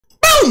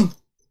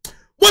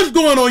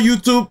What's going on,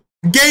 YouTube?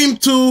 Game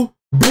 2,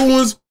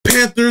 Bruins,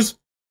 Panthers.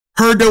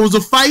 Heard there was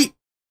a fight.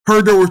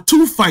 Heard there were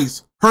 2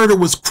 fights. Heard it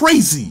was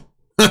crazy.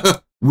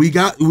 we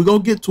gonna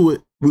get to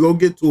it. We're gonna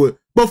get to it.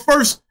 But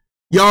first,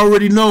 y'all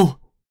already know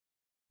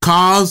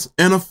cause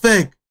and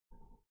effect.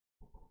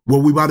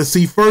 What we about to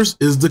see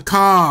first is the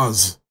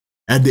cause.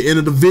 At the end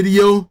of the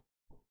video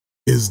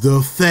is the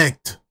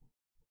effect.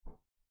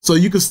 So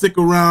you can stick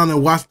around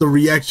and watch the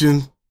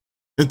reaction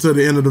until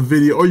the end of the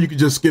video, or you can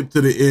just skip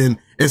to the end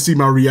and see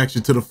my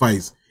reaction to the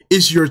fights.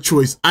 It's your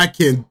choice. I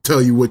can't tell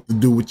you what to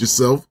do with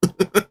yourself. Here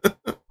we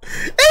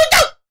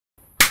go.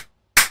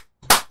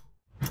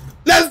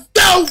 Let's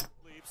go.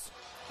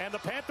 And the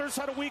Panthers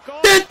had a week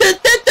off.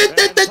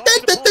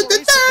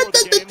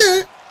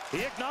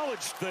 He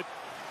acknowledged that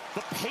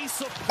the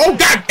pace of oh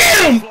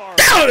goddamn!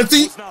 Down.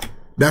 See,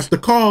 that's the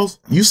cause.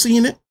 You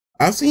seen it?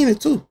 I seen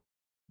it too.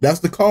 That's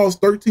the cause.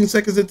 13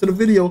 seconds into the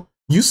video,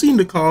 you seen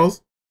the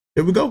cause.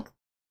 Here we go.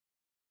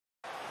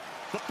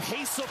 The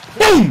pace of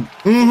boom.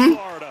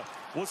 Florida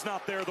was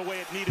not there the way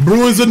it needed.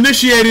 Bruins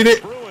initiated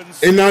it,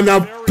 and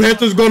now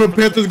Panthers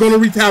gonna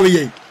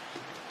retaliate.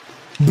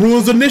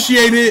 Bruins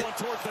initiated it.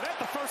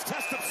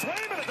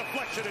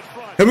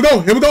 Here we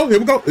go. Here we go. Here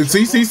we go.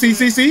 See.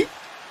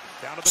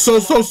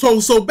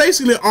 So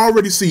basically,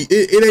 already see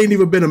it ain't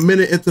even been a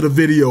minute into the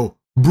video.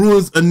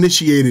 Bruins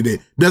initiated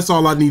it. That's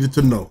all I needed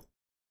to know.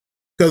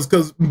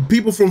 Because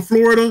people from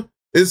Florida,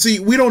 and see,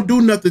 we don't do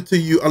nothing to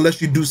you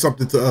unless you do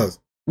something to us.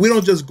 We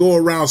don't just go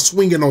around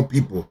swinging on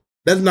people.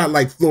 That's not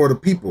like Florida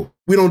people.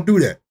 We don't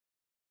do that.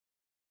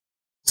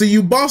 See,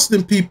 you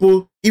Boston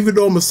people, even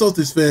though I'm a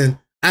Celtics fan,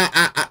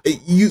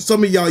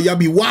 some of y'all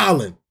be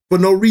wilding for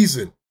no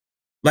reason.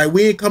 Like,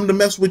 we ain't come to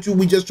mess with you.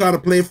 We just try to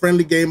play a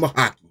friendly game of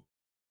hockey.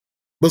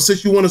 But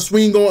since you want to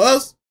swing on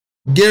us,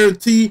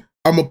 guarantee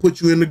I'm gonna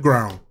put you in the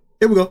ground.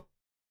 Here we go.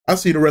 I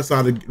see the rest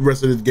of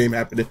this game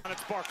happening.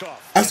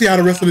 I see how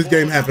the rest of this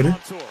game happening.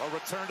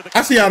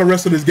 I see how the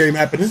rest of this game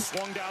happening.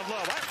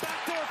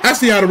 I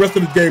see how the rest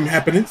of this game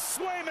happening.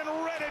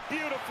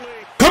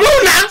 Come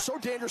on now! So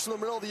dangerous in the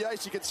middle of the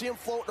ice. You can see him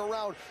floating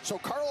around. So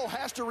Carlo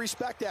has to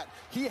respect that.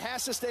 He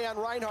has to stay on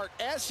Reinhart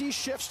as he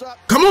shifts up.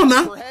 Come on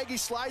now. Verhaeghe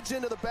slides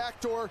into the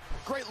back door.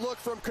 Great look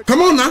from Couture.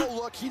 Come on now.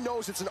 Look, he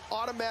knows it's an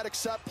automatic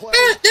set play.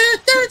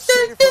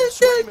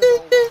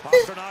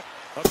 Pasternak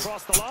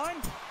across the line.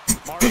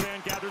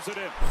 Marchand gathers it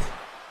in.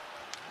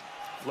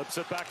 Flips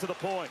it back to the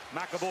point.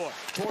 McAvoy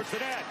towards the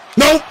net.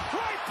 No.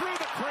 Right through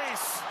the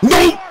crease.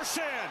 No.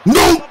 Marchand.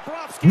 No.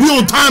 We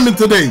on timing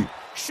today.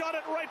 Shot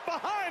it right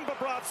behind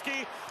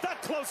Bobrovsky.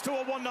 That close to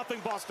a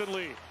 1-0 Boston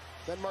lead.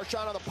 Then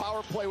Marchand on the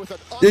power play with an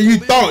you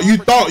thought.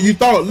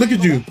 Look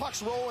at you.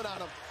 Puck's rolling on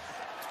him.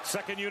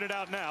 Second unit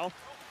out now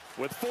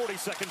with 40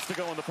 seconds to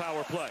go in the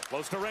power play.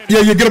 Close to Rainer.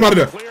 Yeah, get him out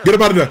of there. Get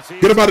him out of there.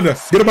 Get him out of there.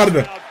 Get him out of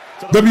there.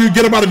 W,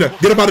 get him out of there.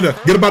 Get him out of there.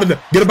 Get him out of there.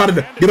 Get him out of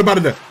there. Get him out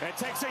of there. It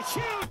takes a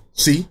huge.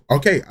 See?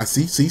 Okay, I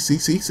see. See.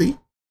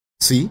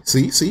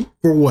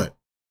 For what?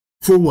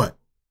 For what?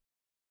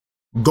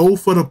 Go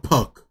for the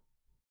puck.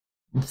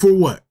 For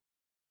what?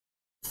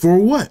 For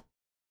what?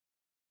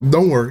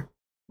 Don't worry.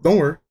 Don't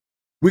worry.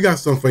 We got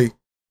something for you.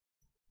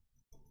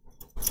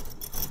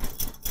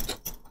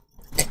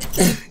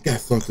 Got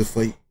something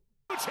for you.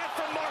 Hit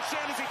from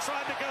Marchand as he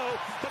tried to go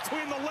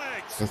between the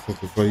legs. Got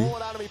something for you.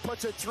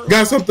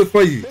 Got something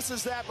for you.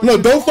 No,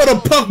 go for the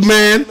puck,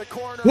 man.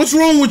 What's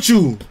wrong with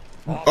you?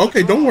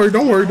 Okay, don't worry.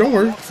 Don't worry. Don't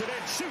worry.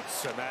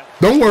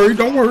 Don't worry.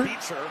 Don't worry.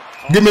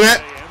 Give me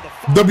that.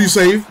 W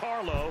save.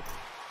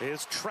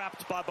 Is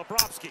trapped by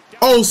Bobrovsky.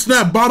 Oh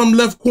snap! Bottom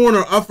left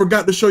corner. I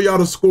forgot to show y'all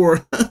the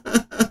score.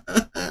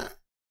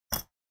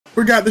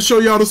 Forgot to show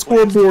y'all the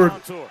scoreboard.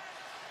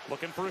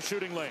 Looking for a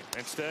shooting lane.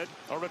 Instead,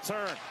 a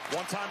return.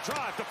 One-time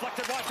drive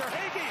deflected by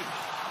Verhaeghe.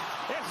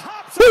 It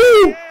hops in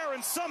the air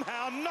and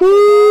somehow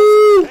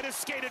it is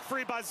skated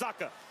free by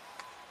Zacha.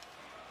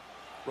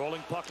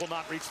 Rolling puck will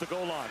not reach the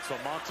goal line. So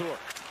Montour.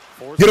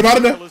 Get him out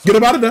of there. Get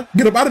him out of there.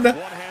 Get him out of there.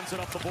 One hands it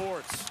up the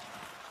boards.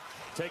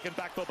 Taken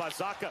back though by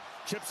Zacha.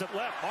 Chips it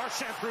left.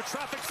 Marchand through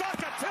traffic.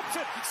 Zacha tips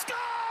it. Score!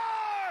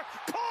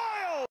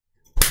 Coyle!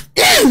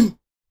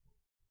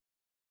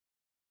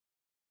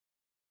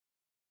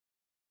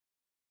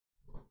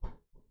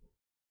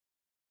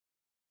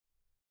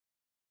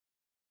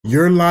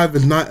 Your live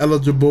is not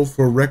eligible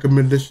for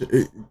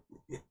recommendation.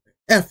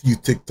 F you,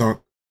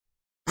 TikTok.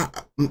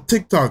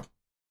 TikTok,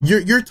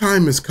 your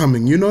time is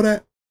coming. You know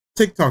that?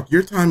 TikTok,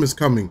 your time is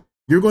coming.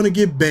 You're gonna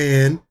get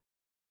banned.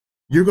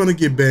 You're gonna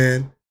get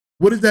banned.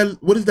 What is that?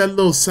 What does that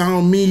little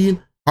sound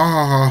mean? Ha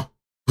ha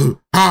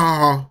ha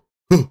ha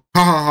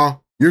ha.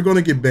 You're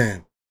gonna get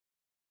banned.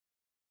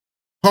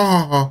 Ha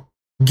ha ha.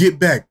 Get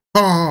back.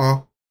 Ha ha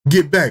ha.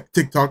 Get back.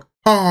 TikTok.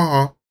 Ha ha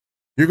ha.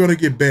 You're gonna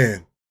get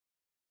banned.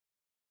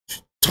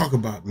 Talk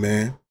about,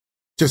 man.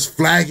 Just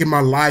flagging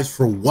my lives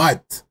for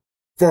what?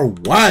 For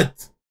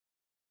what?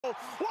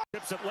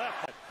 Chips it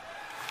left.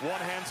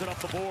 One hands it up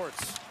the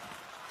boards.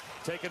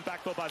 Taken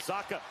back though by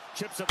Zacha.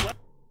 Chips it left.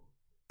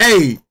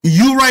 Hey,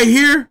 you right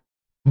here,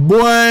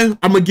 boy, I'm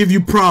gonna give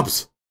you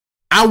props.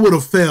 I would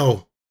have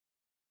fell.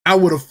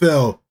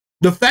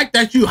 The fact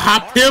that you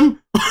hopped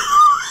him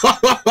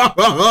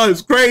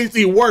is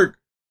crazy work.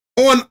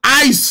 On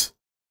ice.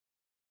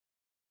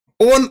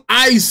 On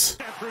ice.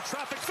 Through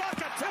traffic,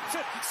 Zaka tips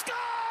it. Score!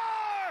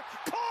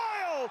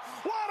 Coyle!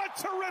 What a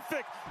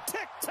terrific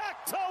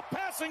tic-tac-toe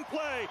passing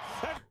play.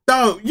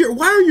 Dog,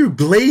 why are you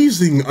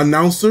glazing,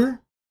 announcer?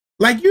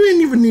 Like, you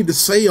didn't even need to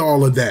say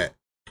all of that.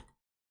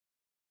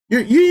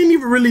 You didn't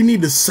even really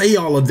need to say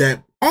all of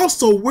that.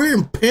 Also, we're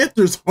in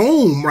Panthers'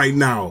 home right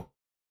now.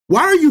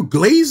 Why are you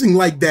glazing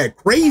like that?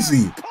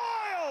 Crazy.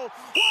 Coyle!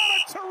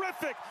 What a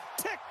terrific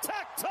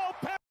tic-tac-toe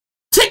pass.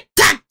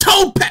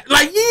 Tic-tac-toe pass.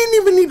 Like, you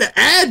didn't even need to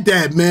add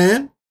that,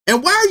 man.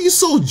 And why are you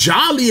so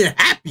jolly and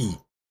happy?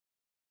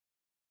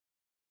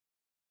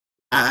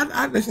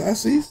 I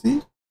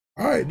see.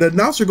 All right, the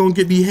announcer gonna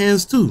get these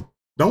hands too.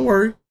 Don't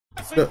worry.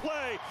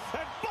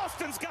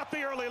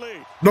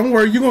 Don't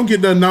worry, you're gonna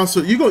get the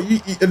announcer.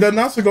 The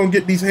announcer gonna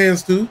get these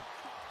hands too.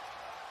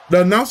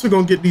 The announcer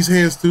gonna get these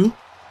hands too.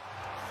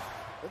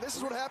 And this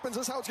is what happens.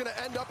 This is how it's gonna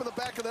end up in the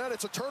back of the net.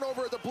 It's a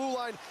turnover at the blue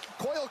line.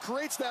 Coyle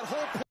creates that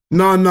whole.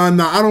 No.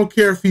 I don't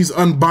care if he's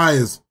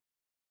unbiased.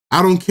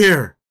 I don't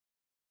care.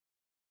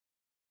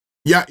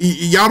 Yeah,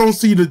 y'all don't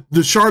see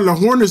the Charlotte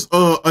Hornets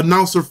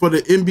announcer for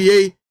the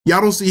NBA. Y'all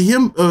don't see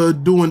him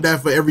doing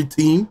that for every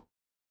team.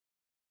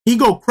 He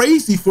go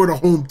crazy for the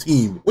home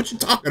team. What you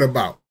talking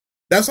about?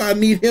 That's how I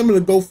need him to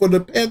go for the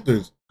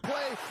Panthers.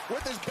 Play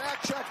with his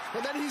back check,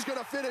 and then he's going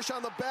to finish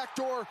on the back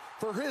door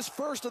for his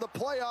first of the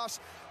playoffs.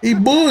 He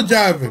bull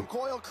jiving.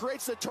 Coyle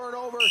creates the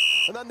turnover,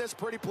 and then this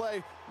pretty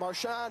play.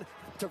 Marchand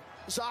to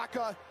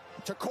Zaka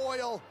to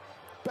Coyle,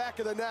 back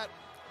of the net.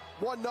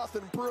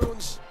 1-0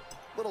 Bruins.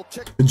 Little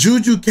tick.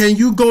 JuJu, can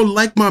you go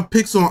like my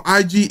picks on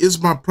IG? Is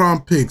my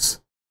prom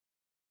picks.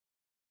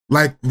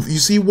 Like, you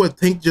see what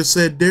Tank just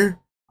said there?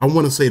 I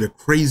want to say the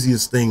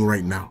craziest thing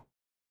right now.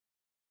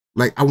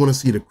 Like, I want to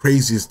see the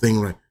craziest thing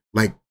right.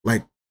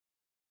 Like,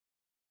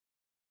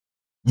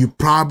 you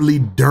probably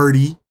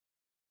dirty.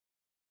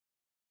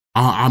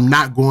 I'm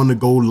not going to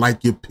go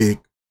like your pick.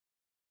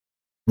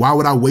 Why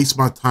would I waste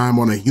my time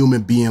on a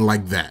human being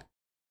like that?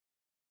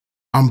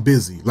 I'm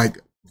busy. Like,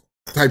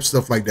 type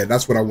stuff like that.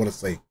 That's what I want to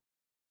say.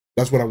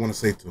 That's what I want to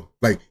say too.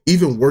 Like,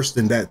 even worse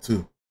than that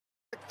too.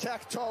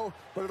 Tic-tac-toe,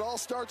 but it all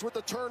starts with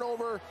the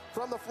turnover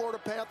from the Florida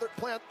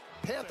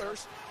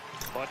Panthers.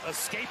 But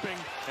escaping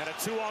and a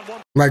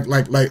 2-on-1. Like,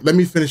 let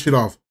me finish it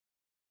off.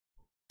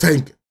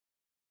 Tank,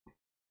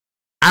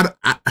 I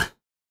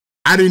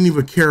didn't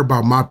even care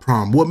about my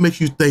prom. What makes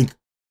you think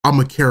I'm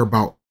gonna care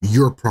about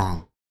your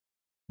prom?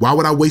 Why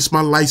would I waste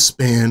my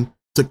lifespan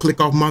to click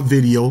off my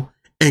video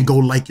and go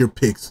like your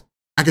picks?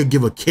 I could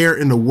give a care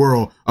in the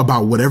world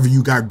about whatever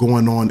you got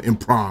going on in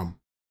prom.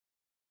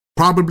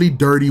 Probably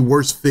dirty,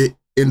 worst fit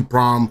in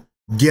prom.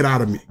 Get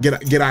out of me.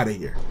 Get out of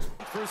here.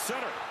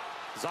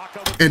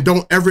 And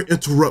don't ever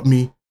interrupt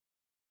me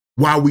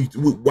while we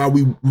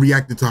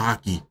reacted to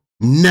hockey.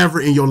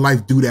 Never in your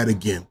life do that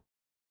again.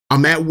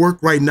 I'm at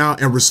work right now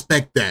and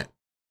respect that.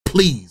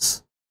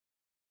 Please.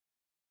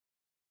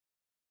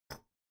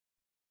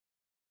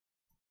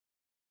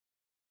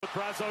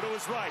 Brazo to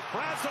his right.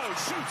 Brazo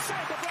shoots.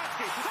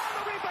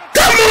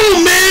 Come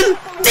on, man!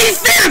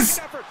 Defense!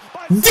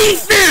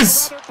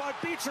 Defense!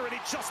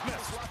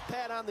 Left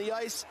pad on the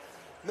ice.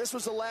 This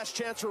was the last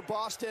chance for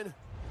Boston.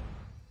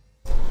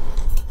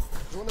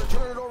 When they're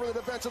turning it over the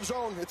defensive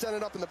zone, it's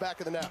ended up in the back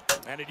of the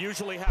net. And it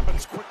usually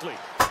happens quickly,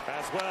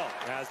 as well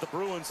as the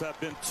Bruins have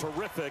been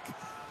terrific,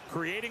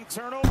 creating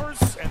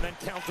turnovers and then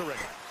countering.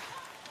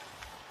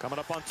 Coming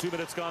up on 2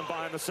 minutes gone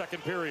by in the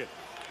second period.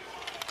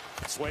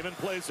 Swayman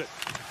plays it.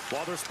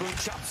 Witherspoon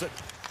chops it.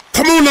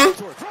 Come on now.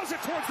 Throws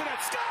it towards the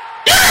net.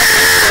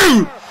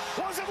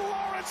 Was it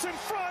Lawrence in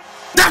front?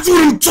 That's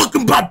what I'm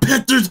talking about,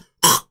 Panthers.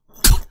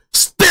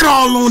 Spit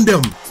all on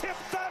them. Tip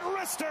that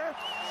wrister.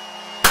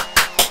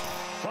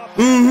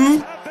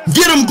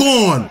 Get him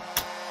going.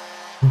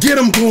 Get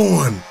him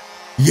going.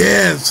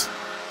 Yes.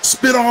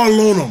 Spit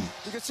all on them.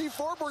 You can see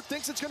Forbort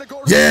thinks it's going to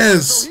go.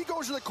 Yes. So he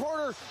goes to the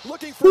corner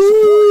looking for support,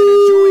 and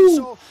in doing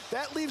so,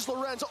 that leaves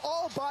Lorenz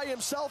all by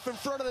himself in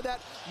front of the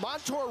net.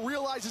 Montour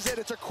realizes it.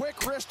 It's a quick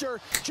wrister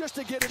just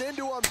to get it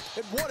into him,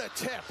 and what a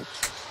tip.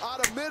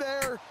 Out of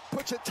midair,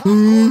 puts it top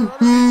corner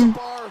underneath the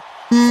bar.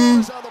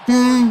 Flores on the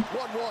board,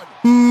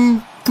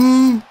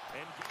 1-1.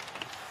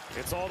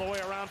 It's all the way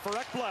around for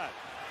Ekblad.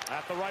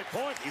 At the right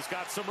point, he's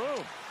got some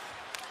room.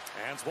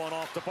 Hands one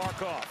off to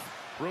Barkov.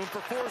 Room for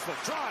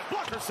Forsman. Drive.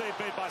 Blocker save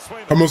made by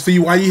Swayman. I'm gonna see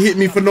why you hit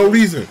me for no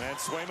reason. And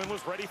Swayman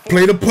was ready for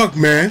play the puck,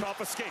 man.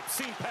 Off escape.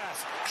 Seam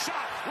pass. Shot.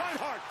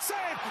 Reinhardt. Save.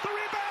 The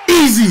rebound.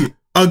 Easy.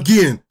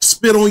 Again.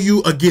 Spit on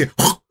you again.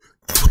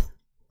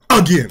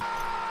 Again.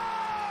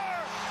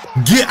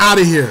 Get out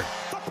of here.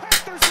 The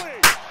Panthers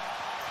lead.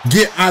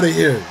 Get out of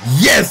here.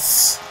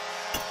 Yes.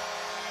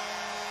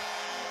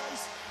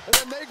 And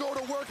then they go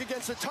to work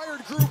against a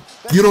tired group.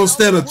 You don't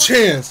stand a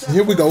chance.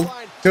 Here we go.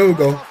 Here we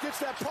go.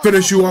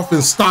 Finish you off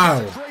in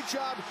style. Great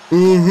job.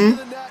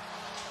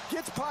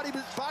 Gets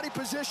body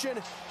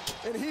position,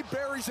 and he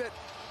buries it.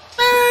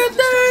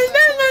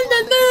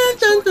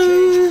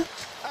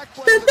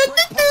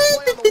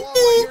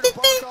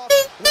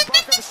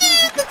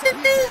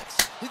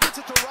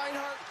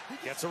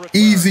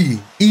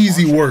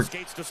 Easy work.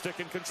 Skates to stick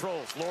and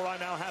controls. Lori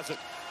now has it.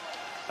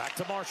 Back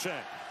to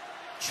Marchand.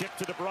 Chip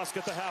to DeBrusque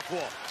at the half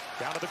wall.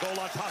 Down to the goal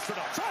line.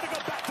 Pastrnak. Trying to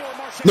go back to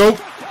Marchand. Nope.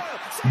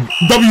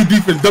 W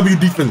defense. W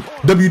defense.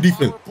 W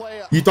defense.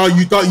 You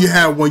thought you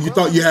had one. You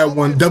thought you had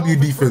one. W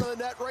defense.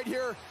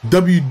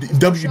 W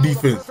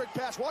defense.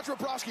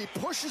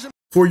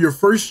 For your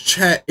first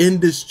chat in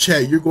this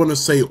chat, you're gonna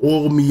say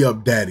 "Oil me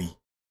up, daddy."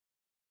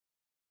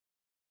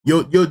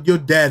 Your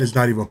dad is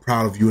not even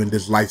proud of you in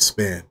this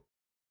lifespan.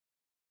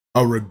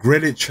 A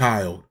regretted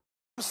child.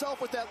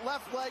 With that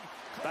left leg.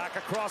 Back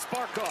across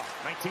Barkov.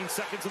 19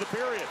 seconds of the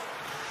period.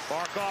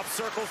 Barkov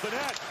circles the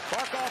net.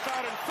 Barkov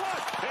out in front.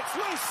 It's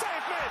loose.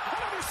 Save made.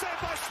 Another save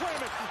by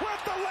Swayman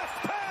with the left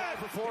pad.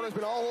 Florida's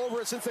been all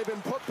over it since they've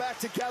been put back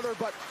together,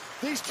 but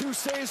these two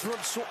saves from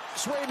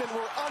Swayman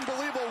were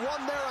unbelievable.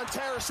 One there on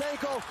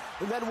Tarasenko,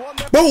 and then one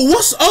there. Bro,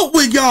 what's up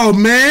with y'all,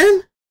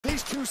 man?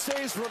 These two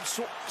saves from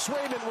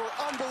Swayman were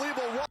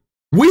unbelievable.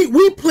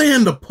 We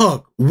playing the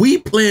puck. We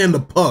playing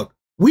the puck.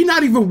 We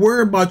not even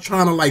worried about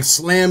trying to like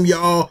slam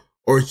y'all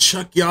or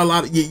chuck y'all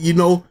out, you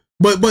know.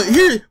 But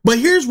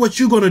here's what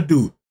you're gonna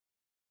do.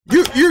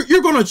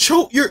 You're gonna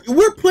choke.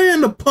 We're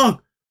playing the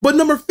puck. But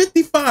number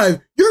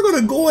 55, you're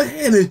gonna go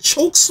ahead and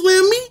choke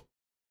slam me?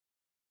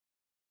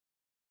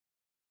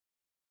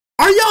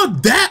 Are y'all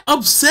that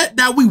upset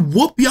that we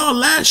whooped y'all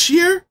last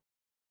year?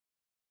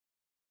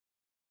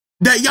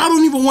 That y'all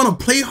don't even want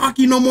to play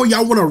hockey no more?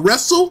 Y'all want to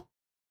wrestle?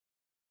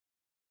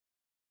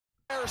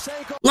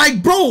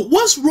 Like, bro,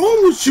 what's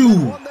wrong with you?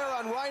 One there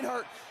on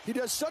Reinhart. He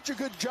does such a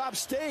good job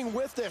staying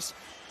with this.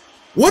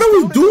 What are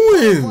we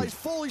doing?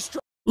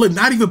 Look,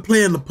 not even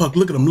playing the puck.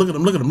 Look at him. Look at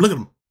him. Look at him. Look at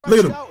him. Look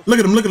at him. Look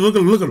at him. Look at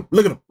him. Look at him.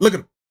 Look at him. Look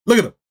at him. Look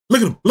at him. Look at him. Look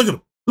at him. Look at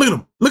him. Look at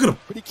him. Look at him.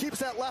 But he keeps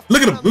that left.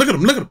 Look at him. Look at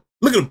him. Look at him.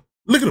 Look at him.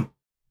 Look at him.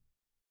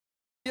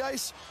 The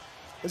ice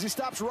as he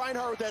stops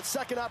Reinhart with that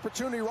second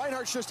opportunity.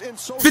 Reinhart's just in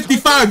so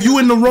 55. You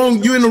in the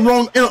wrong. You in the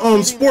wrong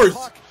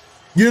sports.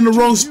 You're in the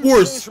wrong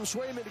sports.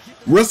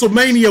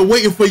 WrestleMania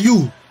waiting for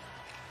you.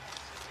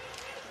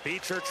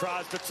 Beecher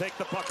tries to take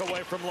the puck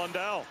away from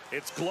Lundell.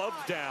 It's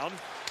gloved down.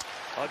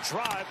 A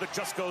drive that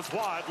just goes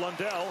wide.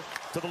 Lundell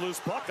to the loose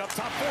puck up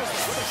top.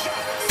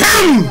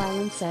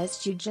 Ryan says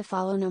JuJu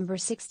follow number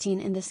 16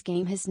 in this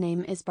game. His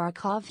name is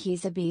Barkov.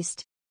 He's a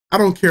beast. I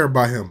don't care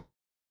about him.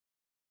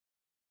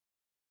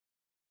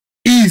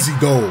 Easy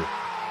goal.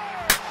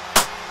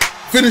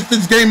 Finish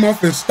this game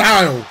off in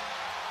style.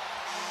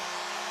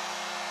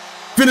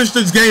 Finish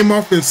this game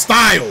off in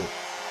style.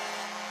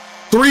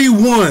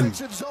 3-1.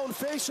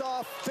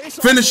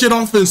 Finish it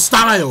off in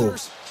style.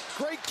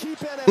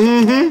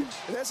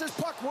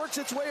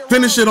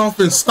 Finish it off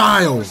in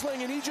style.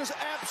 And he just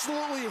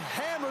absolutely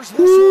hammers this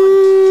one.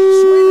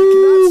 Swayman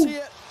cannot see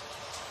it.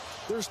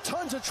 There's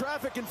tons of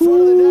traffic in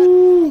front of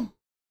the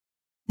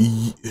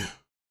net. Yeah.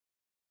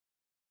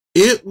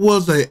 It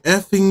was a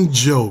effing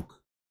joke.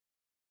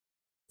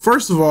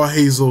 First of all,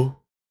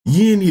 Hazel,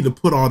 you didn't need to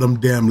put all them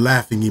damn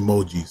laughing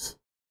emojis.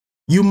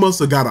 You must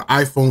have got an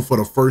iPhone for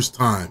the first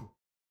time.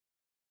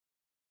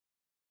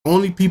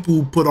 Only people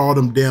who put all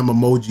them damn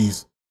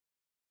emojis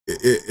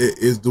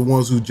is the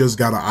ones who just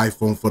got an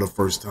iPhone for the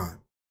first time.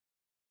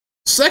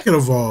 Second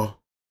of all,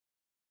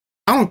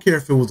 I don't care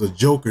if it was a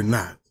joke or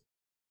not.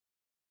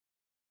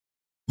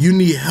 You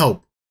need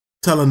help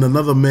telling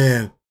another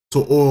man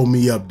to oil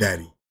me up,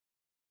 daddy.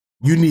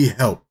 You need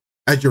help.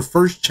 At your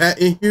first chat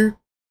in here,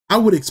 I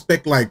would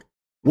expect like,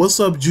 what's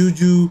up,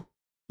 JuJu?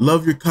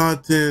 Love your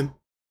content.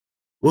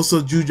 What's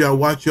up, JuJu? I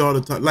watch you all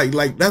the time.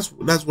 Like that's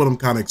what I'm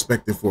kind of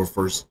expecting for a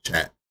first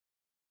chat.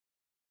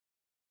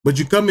 But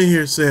you come in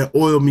here saying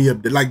oil me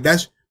up, like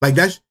that's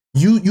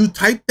you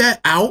type that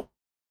out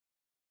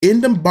in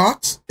the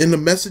box, in the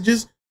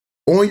messages,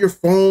 on your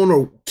phone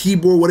or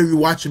keyboard, whatever you're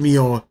watching me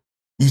on.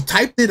 You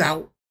typed it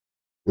out,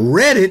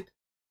 read it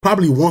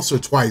probably once or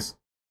twice,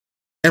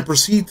 and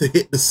proceed to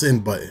hit the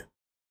send button.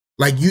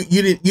 Like you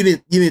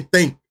didn't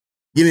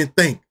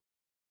think.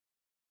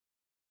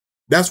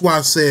 That's why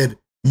I said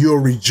you're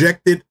a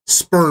rejected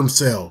sperm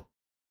cell.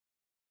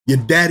 Your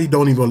daddy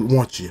don't even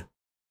want you.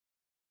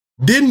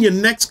 Then your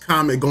next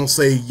comment gonna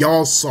say,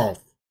 y'all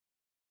soft.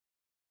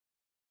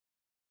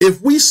 If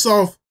we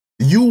soft,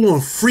 you one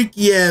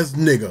freaky ass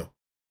nigga.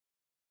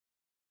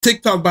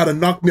 TikTok about to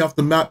knock me off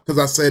the map because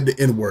I said the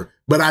N-word,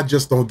 but I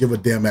just don't give a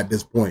damn at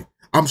this point.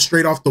 I'm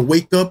straight off the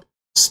wake up,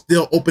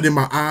 still opening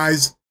my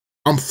eyes.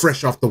 I'm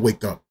fresh off the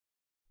wake up.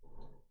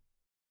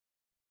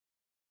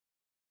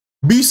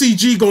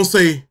 BCG gonna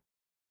say,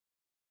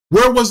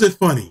 where was it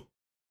funny?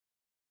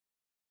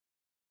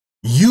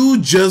 You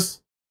just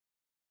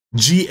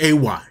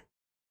G-A-Y.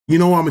 You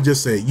know what I'm going to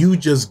just say? You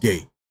just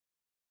gay.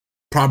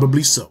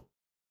 Probably so.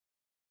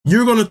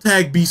 You're going to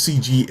tag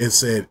BCG and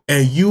said,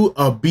 and you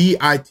a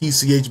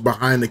B-I-T-C-H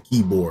behind the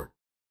keyboard.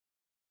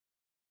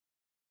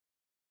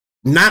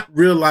 Not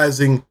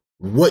realizing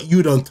what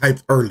you done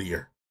typed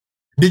earlier.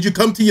 Did you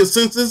come to your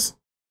senses?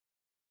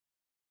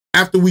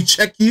 After we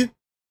check you?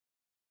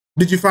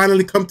 Did you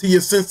finally come to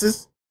your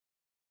senses?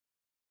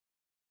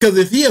 Because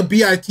if he a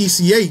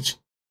B-I-T-C-H,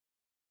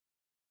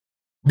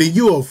 then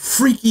you a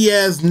freaky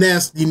ass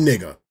nasty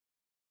nigga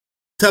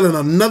telling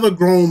another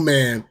grown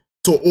man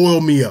to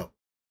oil me up.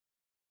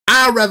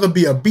 I'd rather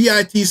be a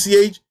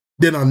bitch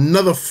than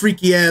another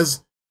freaky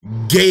ass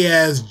gay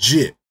ass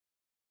jit.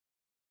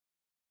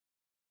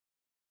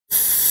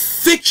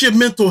 Fix your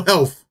mental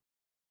health.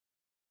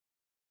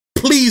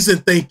 Please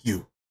and thank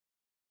you.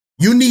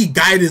 You need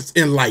guidance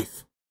in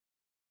life.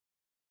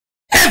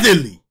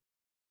 Heavily.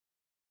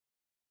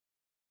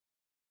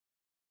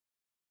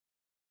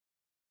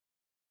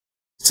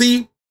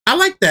 See, I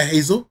like that,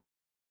 Hazel.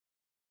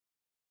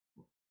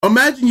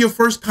 Imagine your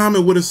first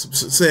comment would have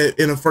said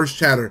in a first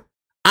chatter,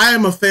 I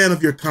am a fan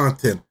of your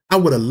content. I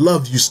would have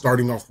loved you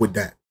starting off with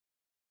that.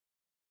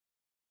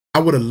 I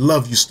would have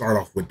loved you start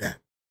off with that.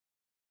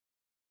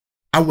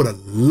 I would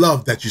have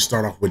loved that you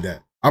start off with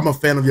that. I'm a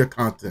fan of your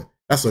content.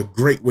 That's a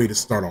great way to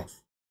start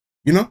off.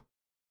 You know?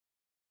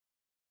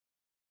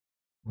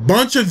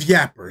 Bunch of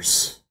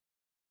yappers.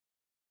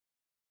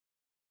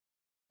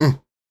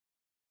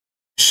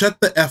 Shut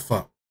the F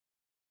up.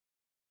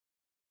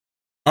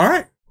 All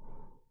right.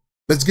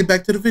 Let's get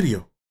back to the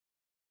video.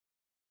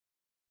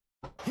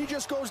 He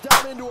just goes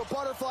down into a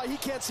butterfly. He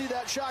can't see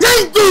that shot.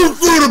 Thank you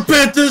for the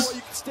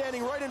Panthers.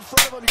 Standing right in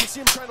front of him. You can see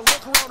him trying to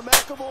look around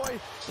McAvoy.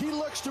 He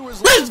looks to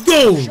his left. Let's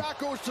go. The shot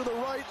goes to the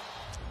right.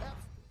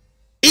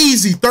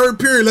 Easy. Third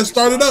period. Let's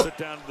start it up.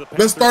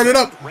 Let's start it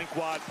up. Rink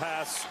wide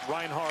pass.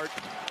 Reinhardt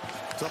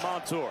to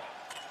Montour.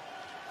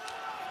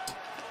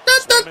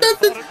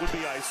 It would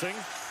be icing.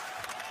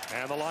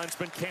 And the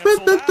linesman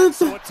canceled out,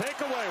 so a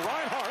takeaway.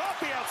 Reinhardt off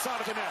the outside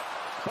of the net.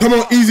 Come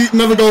on, easy.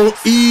 Another goal.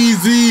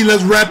 Easy.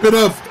 Let's wrap it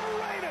up.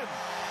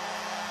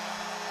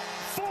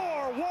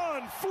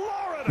 4-1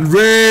 Florida.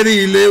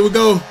 Ready. There we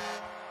go.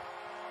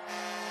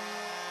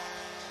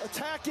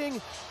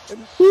 Attacking. And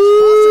Boston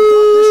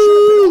thought this should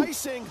have been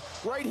icing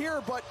right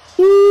here, but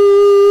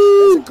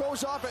as it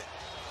goes off it,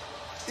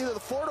 either the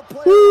Florida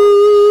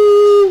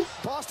player,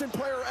 Boston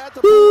player at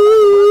the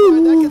blue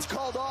line, that gets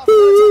called off. And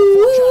that's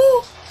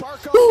unfortunate.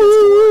 Barkov gets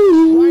to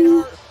work.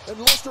 Reinhardt and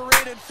Luster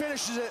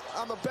finishes it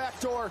on the back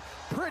door.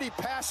 Pretty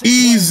passing.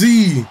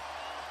 Easy.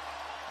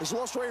 As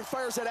Luster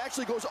fires, that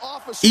actually goes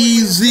off of Swayman.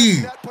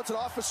 Easy. That puts it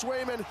off of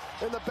Swayman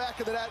in the back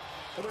of the net.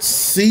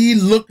 See,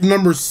 look,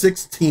 number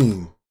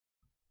 16.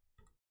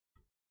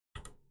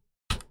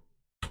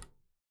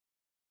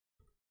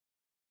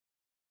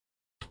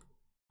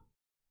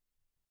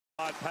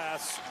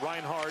 Pass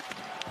Reinhardt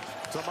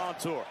to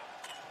Montour.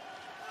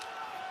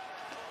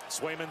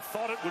 Swayman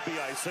thought it would be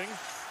icing,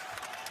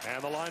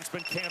 and the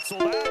linesman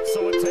canceled out,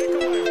 so a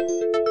takeaway.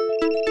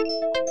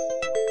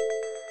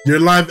 Your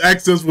live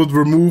access was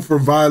removed for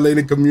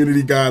violating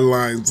community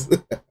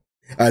guidelines.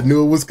 I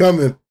knew it was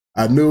coming.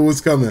 I knew it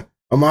was coming.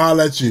 I'm gonna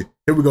holler at you.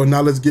 Here we go.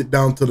 Now let's get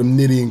down to the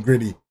nitty and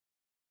gritty.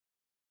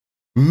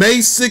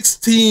 May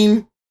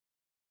 16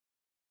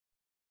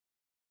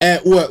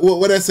 at what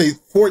did I say?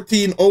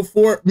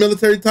 14:04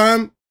 military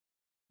time.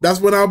 That's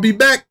when I'll be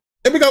back.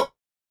 Here we go.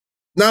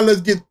 Now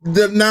let's get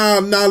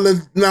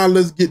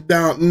let's get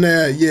down.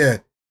 Nah, yeah.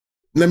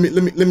 Let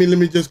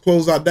me just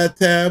close out that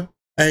tab.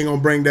 I ain't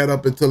gonna bring that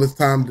up until it's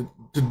time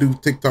to do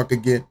TikTok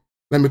again.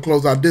 Let me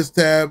close out this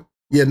tab.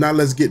 Yeah, now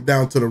let's get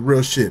down to the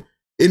real shit.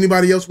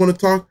 Anybody else want to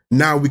talk?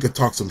 Now we could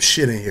talk some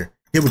shit in here.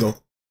 Here we go.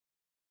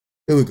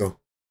 Here we go.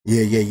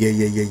 Yeah.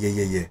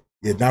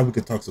 Yeah, now we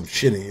can talk some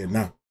shit in here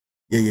now.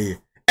 Yeah.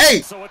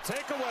 Hey! So a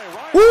takeaway,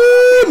 right?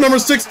 Woo! Number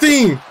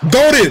 16,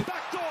 goated.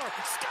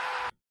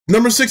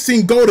 Number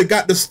 16, goated.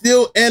 Got the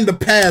steal and the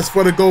pass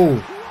for the goal.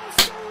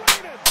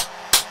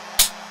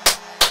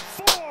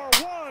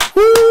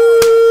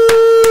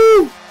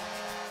 Woo!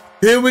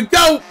 Here we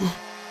go.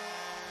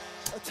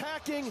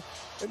 Attacking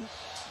and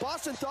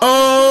Boston thought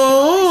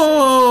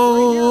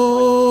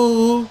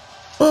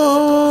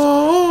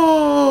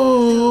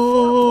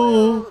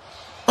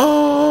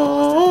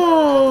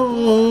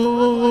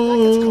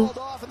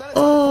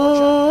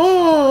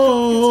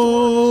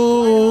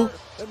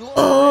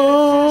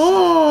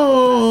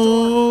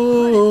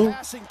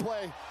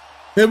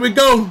Here we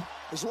go.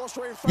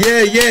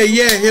 Yeah.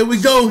 Here we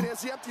go.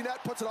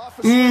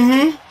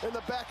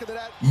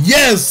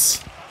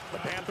 Yes. The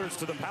Panthers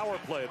to the power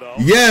play, though.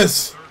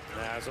 Yes.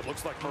 As it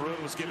looks like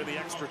Maroon was given the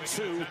extra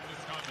 2.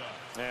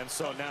 And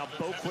so now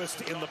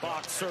Boquist in the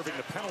box serving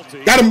the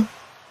penalty. Got him.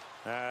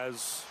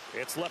 As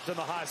it's left in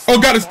the high. Oh,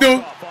 got it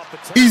still.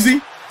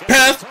 Easy.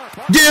 Pass.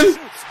 Get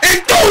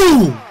and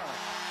go.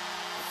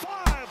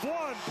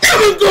 5-1. Here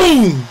we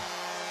go.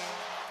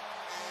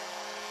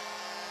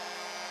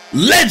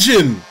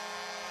 Legend.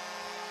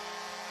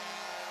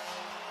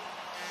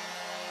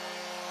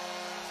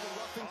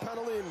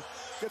 Penalty and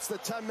gets the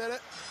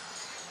 10-minute.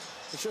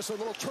 It's just a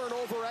little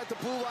turnover at the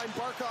blue line.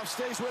 Barkov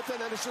stays with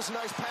it, and it's just a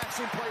nice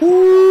passing play.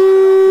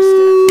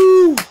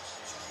 Ooh.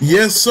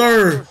 Yes,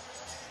 sir.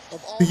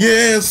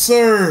 Yes,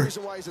 sir.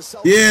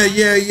 Yeah.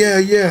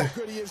 Yeah.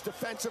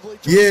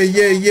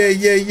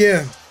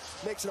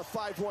 Makes it a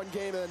 5-1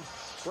 game, and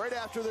right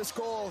after this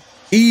goal,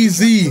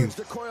 easy.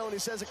 to Coyle, and he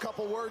says a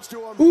couple words to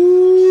him.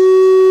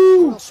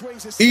 Ooh.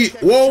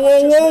 Whoa,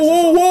 whoa,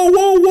 whoa, whoa,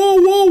 whoa,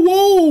 whoa, whoa,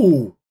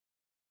 whoa.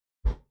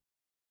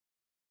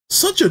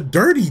 Such a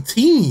dirty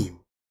team.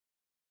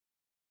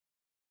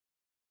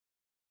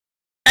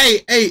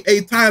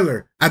 Hey,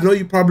 Tyler, I know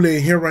you probably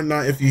ain't here right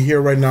now. If you're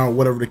here right now,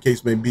 whatever the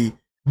case may be,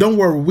 don't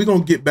worry. We're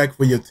going to get back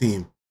for your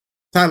team.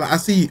 Tyler, I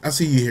see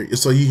you here.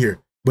 So you here,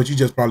 but you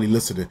just probably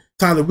listening.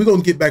 Tyler, we're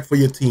going to get back for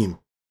your team.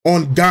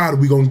 On God,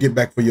 we're going to get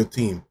back for your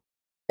team.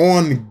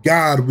 On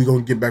God, we're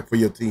going to get back for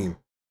your teim.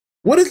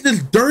 What is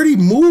this dirty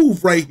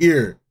move right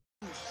here?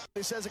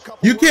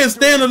 You can't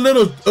stand a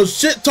little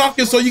shit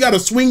talking, so you got to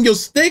swing your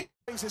stick?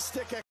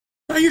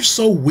 Oh, you're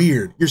so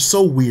weird. You're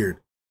so weird.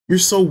 You're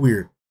so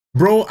weird.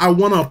 Bro, I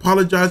want to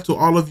apologize to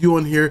all of you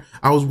on here.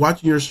 I was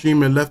watching your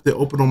stream and left it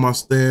open on my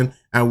stand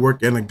at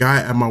work, and a guy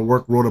at my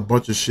work wrote a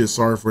bunch of shit.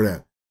 Sorry for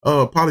that.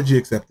 Apology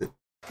accepted.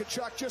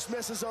 Kachuk just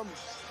misses him.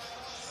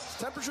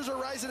 Temperatures are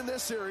rising in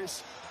this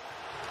series.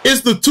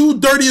 It's the two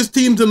dirtiest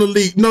teams in the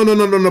league. No.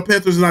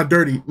 Panthers are not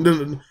dirty.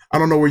 No. I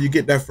don't know where you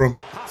get that from.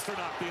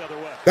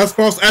 That's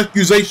false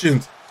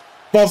accusations.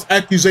 False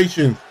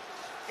accusations.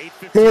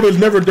 Florida's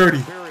never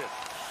dirty.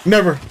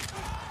 Never.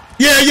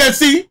 Yeah,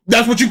 see?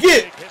 That's what you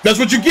get. That's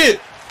what you get.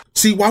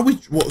 See, why we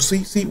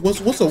see, what's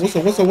up?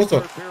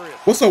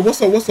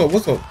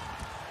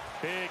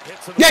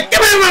 Yeah,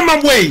 get out of my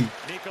way.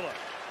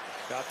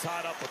 Got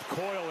tied up with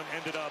Coyle and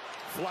ended up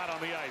flat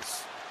on the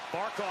ice.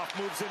 Barkov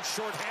moves in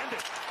short-handed.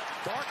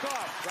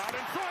 Barkov got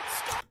in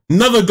front.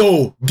 Another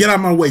goal. Get out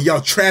of my way.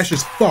 Y'all trash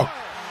as fuck.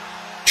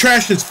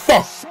 Trash as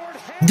fuck.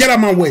 Get out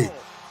of my way.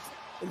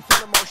 In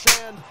front of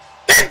Marchand.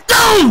 Let's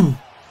go.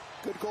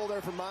 Good goal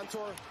there from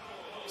Montour.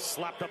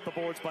 Slapped up the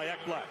boards by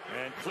Ekblad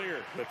and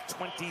cleared with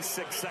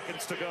 26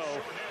 seconds to go.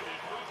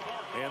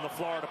 And the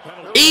Florida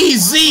penalty.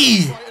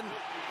 Easy.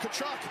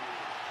 Kachuk.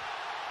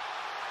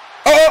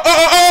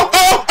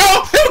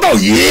 Oh, here we go.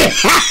 Yeah.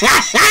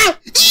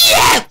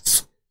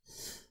 Yes.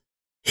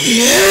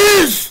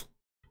 Yes.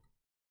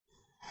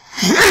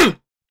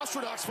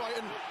 Astronauts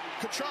fighting.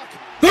 Kachuk.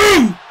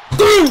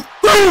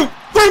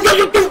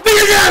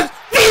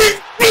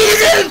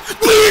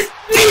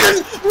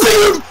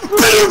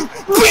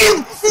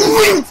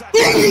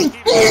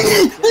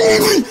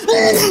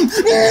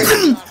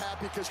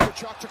 Because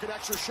Kachuk took an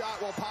extra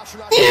shot while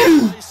Pastrnak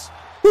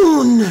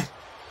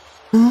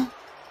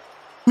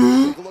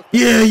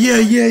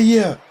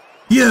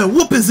Yeah,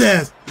 whoop his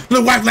ass.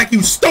 Look like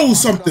he stole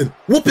something.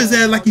 Whoop his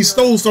ass like he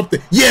stole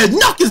something. Yeah,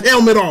 knock his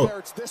helmet off.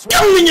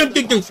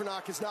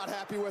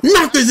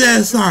 Knock his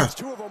ass off.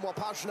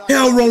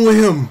 Hell wrong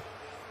with him.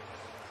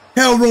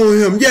 Hell wrong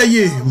with him. Yeah.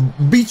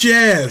 Beat your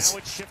ass. Now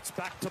it shifts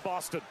back to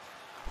Boston.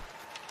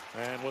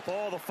 And with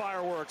all the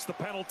fireworks, the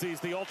penalties,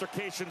 the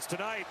altercations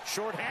tonight,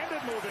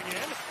 short-handed moving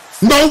in.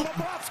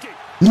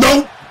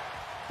 No.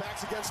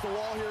 Backs against the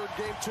wall here in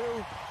game 2.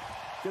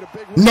 Get a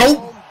big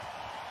no.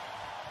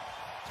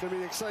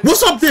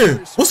 What's up then?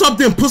 What's up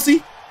then,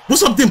 pussy?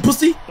 What's up then,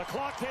 pussy?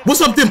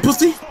 What's up then,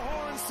 pussy?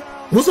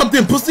 What's up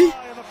then, pussy?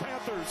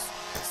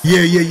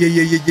 Yeah. A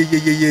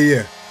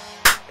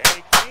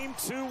game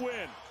 2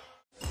 win.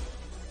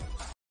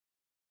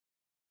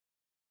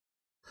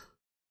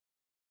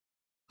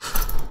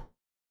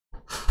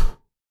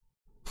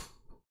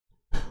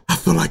 I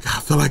feel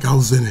like I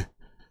was in it.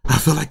 I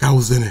feel like I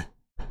was in it.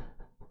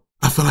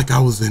 I feel like I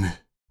was in it.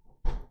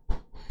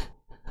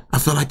 I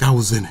feel like I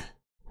was in it.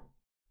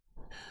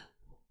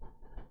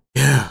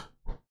 Yeah.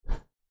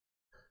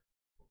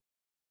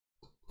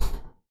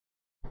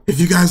 If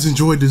you guys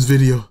enjoyed this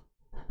video,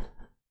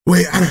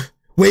 wait,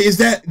 is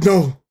that,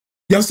 no.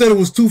 Y'all said it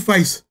was 2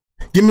 fights.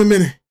 Give me a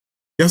minute.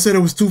 Y'all said it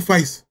was 2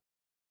 fights.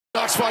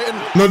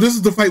 No, this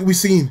is the fight we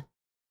seen.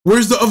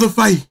 Where's the other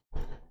fight?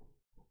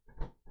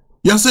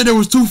 Y'all said there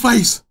was 2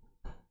 fights.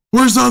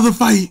 Where's the other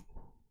fight?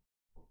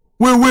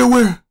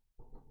 Where?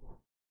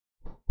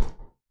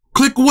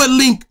 Click what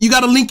link? You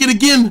gotta link it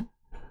again.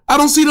 I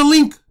don't see the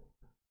link.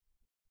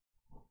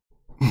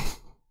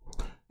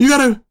 You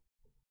gotta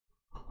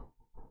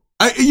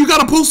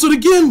post it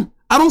again.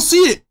 I don't see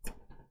it.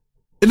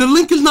 And the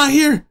link is not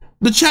here.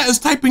 The chat is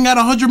typing at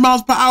 100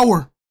 miles per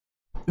hour.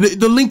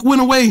 The link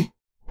went away.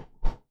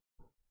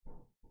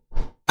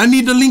 I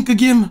need the link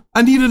again.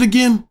 I need it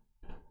again.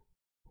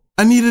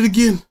 I need it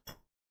again.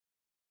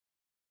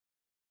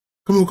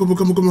 Come on.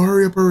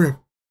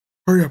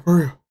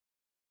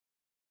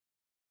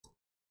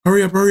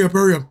 Hurry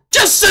up.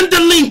 Just send the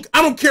link.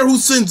 I don't care who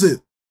sends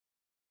it.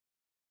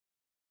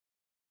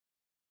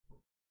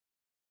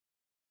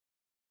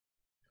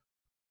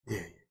 Yeah.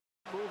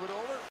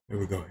 Here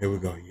we go.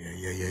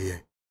 Yeah.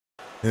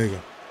 There you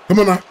go. Come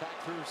on now.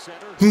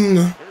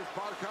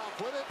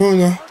 Come on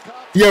now.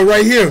 Yeah,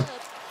 right here.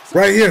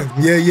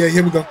 Yeah.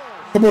 Here we go.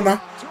 Come on now.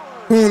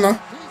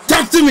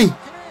 Talk to me.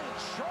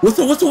 What's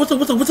up?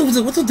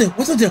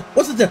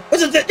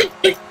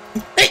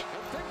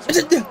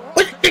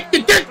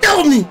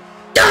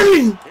 Tell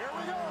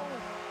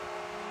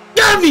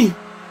me.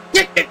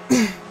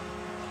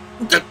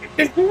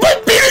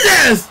 What beat his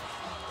ass?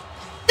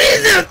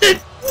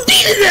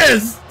 Beat his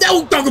ass. That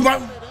what I'm talking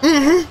about.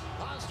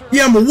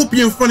 Yeah, I'm gonna whoop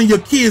you in front of your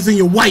kids and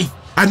your wife.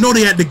 I know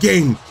they at the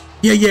game.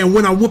 Yeah, yeah, and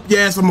when I whoop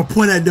your ass, I'm gonna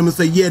point at them and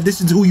say, yeah,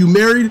 this is who you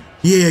married?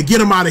 Yeah, get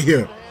him out of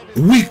here.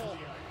 Weak.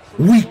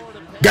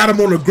 Got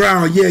him on the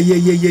ground. Yeah.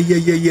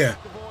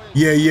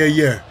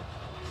 Yeah.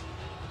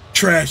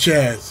 Trash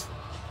ass.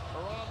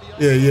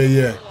 Yeah.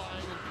 Yeah.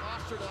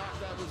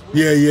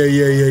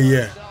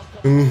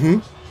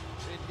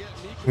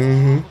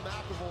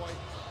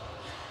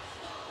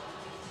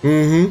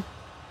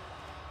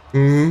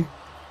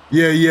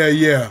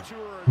 Yeah.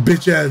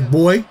 Bitch ass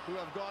boy.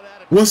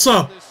 What's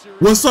up?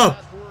 What's up?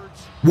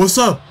 What's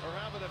up? Or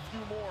having a few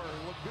more.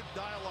 Good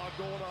dialogue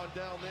going on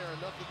down there.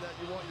 Nothing that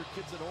you want your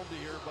kids at home to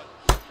hear, but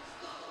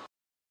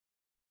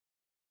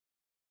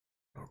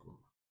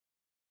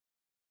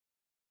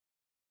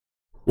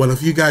well,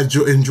 if you guys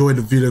enjoyed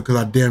the video, because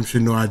I damn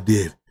sure know I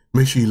did,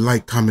 make sure you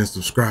like, comment,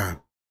 subscribe.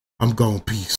 I'm gone. Peace.